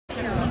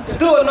to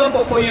do a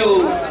number for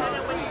you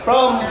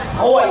from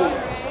Hawaii.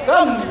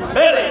 Come,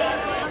 Mary.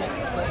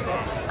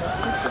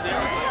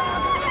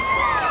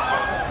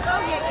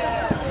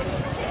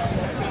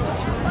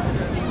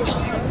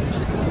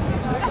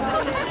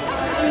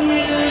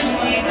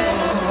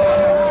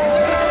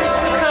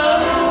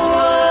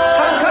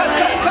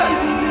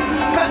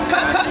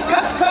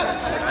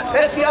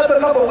 That's the other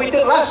number we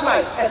did last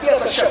night at the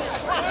other show.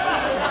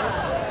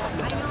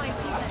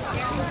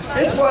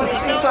 This one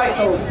is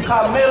entitled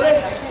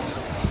Kamele,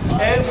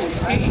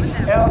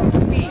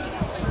 M-E-L-E.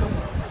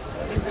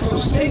 To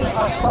sing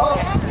a song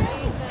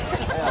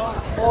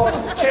or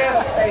to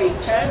chant a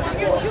chant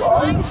or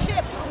song.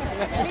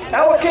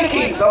 Our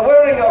kikis are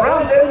wearing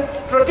around them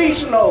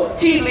traditional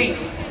tea leaf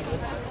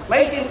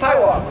made in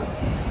Taiwan.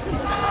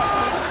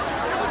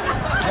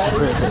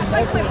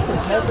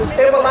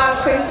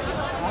 Everlasting.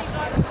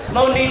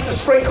 No need to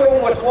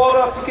sprinkle with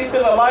water to keep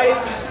it alive.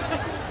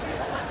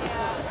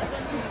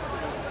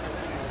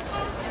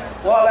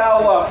 While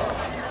our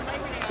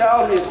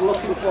child is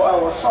looking for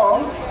our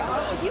song,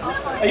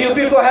 are you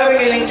people having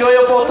an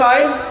enjoyable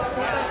time?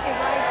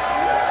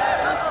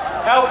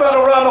 How about a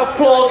round of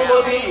applause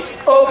for the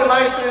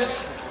organizers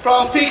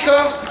from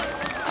Pika?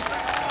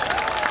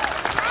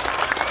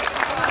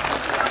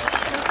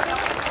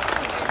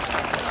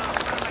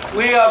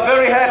 We are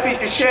very happy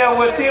to share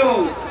with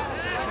you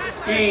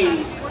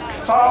the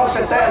songs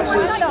and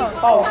dances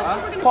of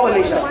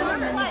Polynesia.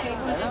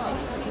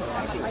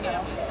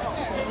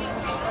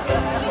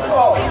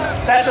 Oh,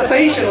 that's a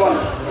Tahitian one.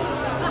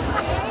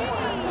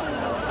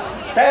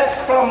 That's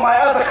from my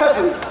other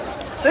cousins.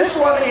 This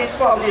one is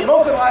from the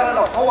northern island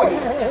of Hawaii.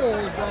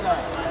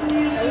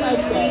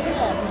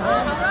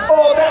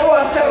 Oh, that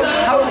one tells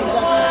howdy.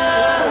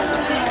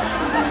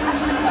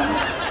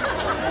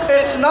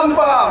 There's a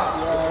number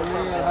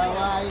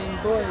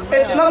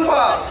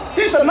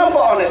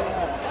on it.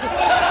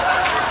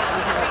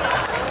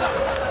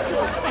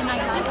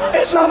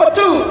 It's number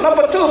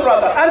two,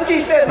 brother. Auntie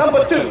said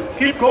number 2.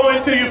 Keep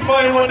going till you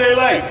find one they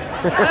like.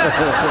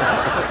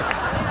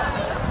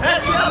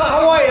 That's the other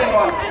Hawaiian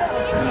one.